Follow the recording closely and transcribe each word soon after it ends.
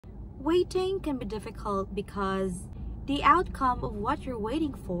Waiting can be difficult because the outcome of what you're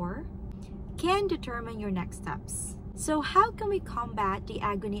waiting for can determine your next steps. So how can we combat the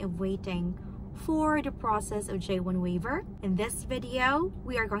agony of waiting for the process of J1 waiver? In this video,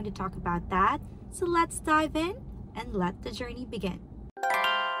 we are going to talk about that. So let's dive in and let the journey begin.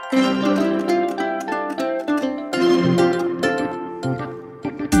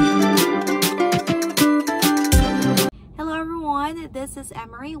 Hello everyone, this is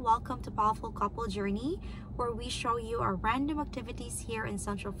Emmary. Welcome to Powerful Couple Journey, where we show you our random activities here in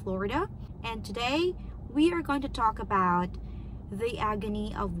Central Florida. And today, we are going to talk about the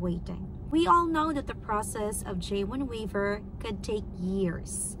agony of waiting. We all know that the process of J1 waiver could take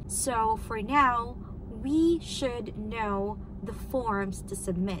years. So for now, we should know the forms to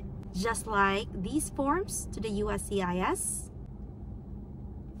submit, just like these forms to the USCIS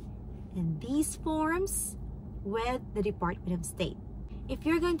and these forms with the Department of State. If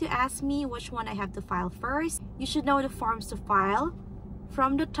you're going to ask me which one I have to file first, you should know the forms to file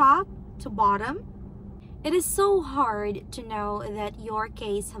from the top to bottom. It is so hard to know that your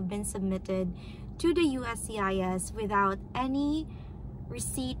case have been submitted to the USCIS without any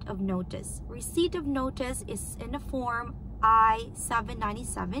receipt of notice. Receipt of notice is in the form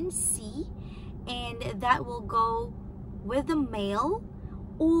I-797C, and that will go with the mail,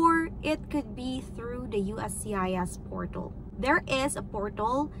 or it could be through the USCIS portal. There is a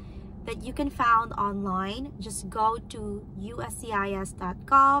portal that you can find online. Just go to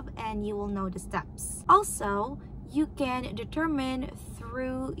uscis.gov and you will know the steps. Also, you can determine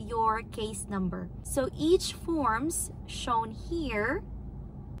through your case number. So each forms shown here,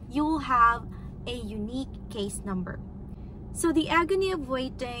 you will have a unique case number. So the agony of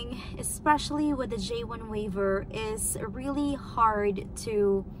waiting, especially with the J1 waiver, is really hard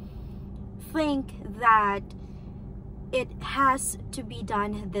to think that it has to be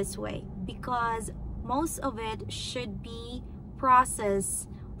done this way, because most of it should be processed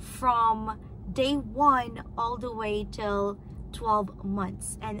from day 1 all the way till 12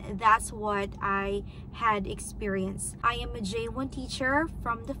 months, and that's what I had experienced. I am a J1 teacher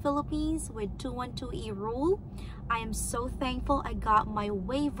from the Philippines with 212E rule. I am so thankful I got my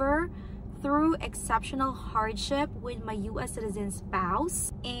waiver through exceptional hardship with my US citizen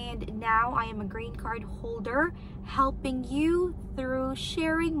spouse, and now I am a green card holder, helping you through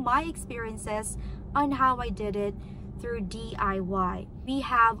sharing my experiences on how I did it through DIY. We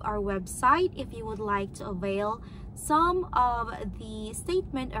have our website if you would like to avail some of the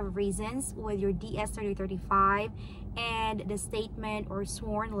statement of reasons with your DS-3035 and the statement or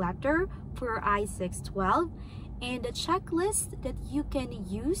sworn letter for I-612, and a checklist that you can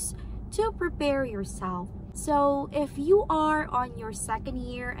use to prepare yourself. So if you are on your 2nd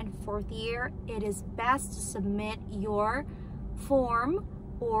year and 4th year, it is best to submit your form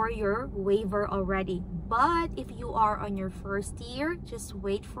or your waiver already. But if you are on your 1st year, just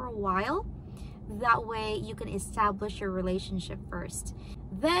wait for a while. That way you can establish your relationship first.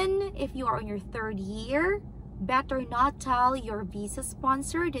 Then if you are on your 3rd year, better not tell your visa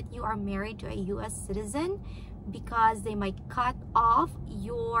sponsor that you are married to a US citizen, because they might cut off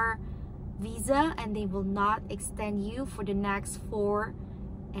your visa and they will not extend you for the next 4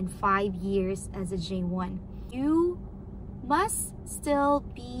 and 5 years as a J1. You must still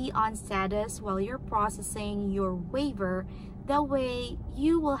be on status while you're processing your waiver. That way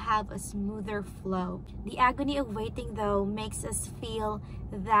you will have a smoother flow. The agony of waiting, though, makes us feel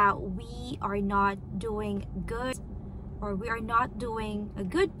that we are not doing good, or we are not doing a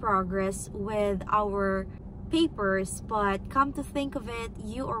good progress with our papers. But come to think of it,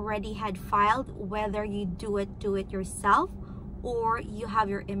 you already had filed, whether you do it yourself or you have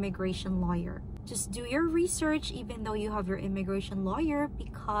your immigration lawyer. Just do your research even though you have your immigration lawyer,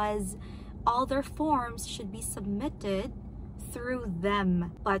 because all their forms should be submitted through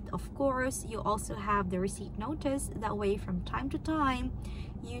them. But of course, you also have the receipt notice. That way from time to time,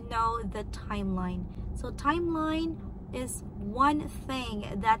 you know the timeline. So timeline is one thing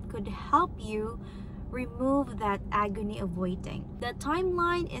that could help you remove that agony of waiting. The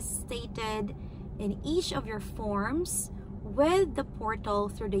timeline is stated in each of your forms with the portal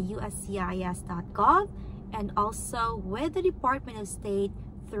through the uscis.gov, and also with the Department of State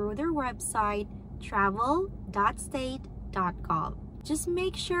through their website travel.state.gov. Just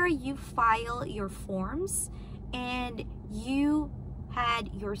make sure you file your forms and you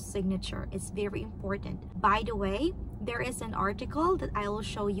had your signature. It's very important. By the way, there is an article that I will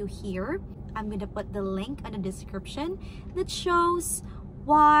show you here. I'm going to put the link in the description that shows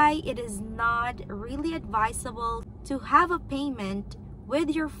why it is not really advisable to have a payment with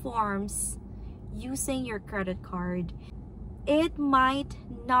your forms using your credit card. it might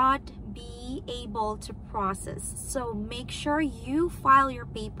not be able to process. So make sure you file your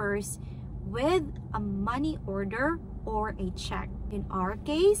papers with a money order or a check. In our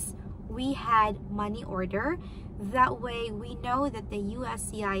case, we had money order. That way we know that the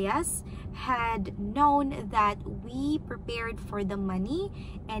USCIS had known that we prepared for the money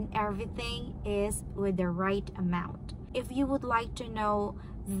and everything is with the right amount. If you would like to know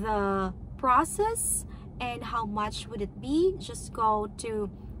the process and how much would it be, just go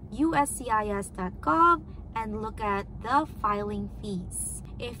to uscis.gov and look at the filing fees.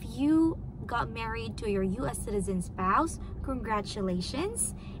 If you got married to your US citizen spouse,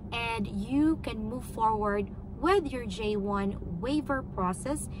 congratulations, and you can move forward with your J1 waiver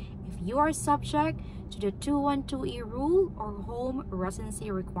process if you are subject to the 212E rule or home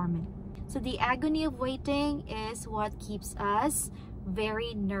residency requirement. So the agony of waiting is what keeps us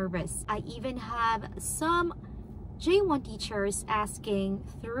very nervous. I even have some J1 teachers asking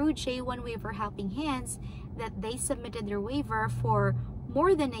through J1 Waiver Helping Hands that they submitted their waiver for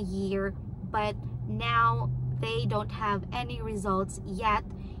more than a year, but now they don't have any results yet,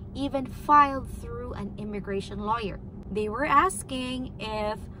 even filed through an immigration lawyer. They were asking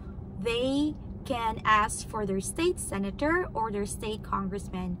if they can ask for their state senator or their state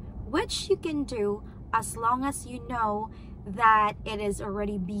congressman, which you can do as long as you know that it is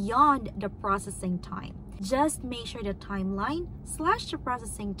already beyond the processing time. Just make sure the timeline / the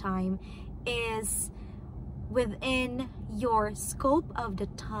processing time is within your scope of the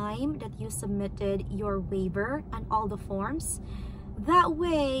time that you submitted your waiver and all the forms. That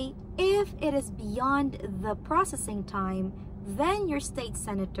way, if it is beyond the processing time, then your state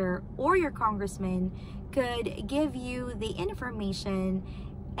senator or your congressman could give you the information,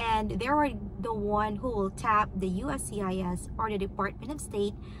 and they are the one who will tap the USCIS or the Department of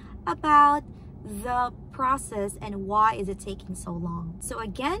State about the process and why is it taking so long. So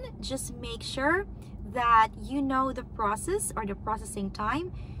again, just make sure that you know the process or the processing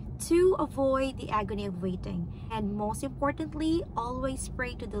time to avoid the agony of waiting. And most importantly, always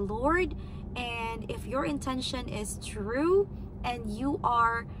pray to the Lord. And if your intention is true and you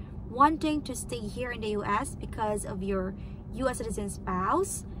are wanting to stay here in the US because of your US citizen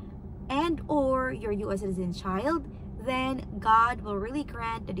spouse and or your US citizen child, then God will really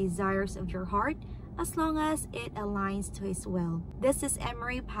grant the desires of your heart as long as it aligns to His will. This is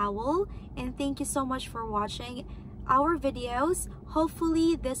Emmary Powell, and thank you so much for watching our videos.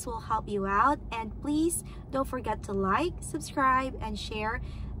 Hopefully this will help you out, and please don't forget to like, subscribe, and share.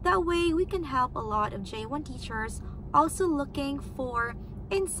 That way we can help a lot of J1 teachers also looking for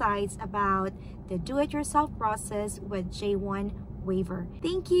insights about the do-it-yourself process with J1 waiver.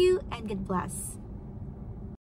 Thank you and God bless.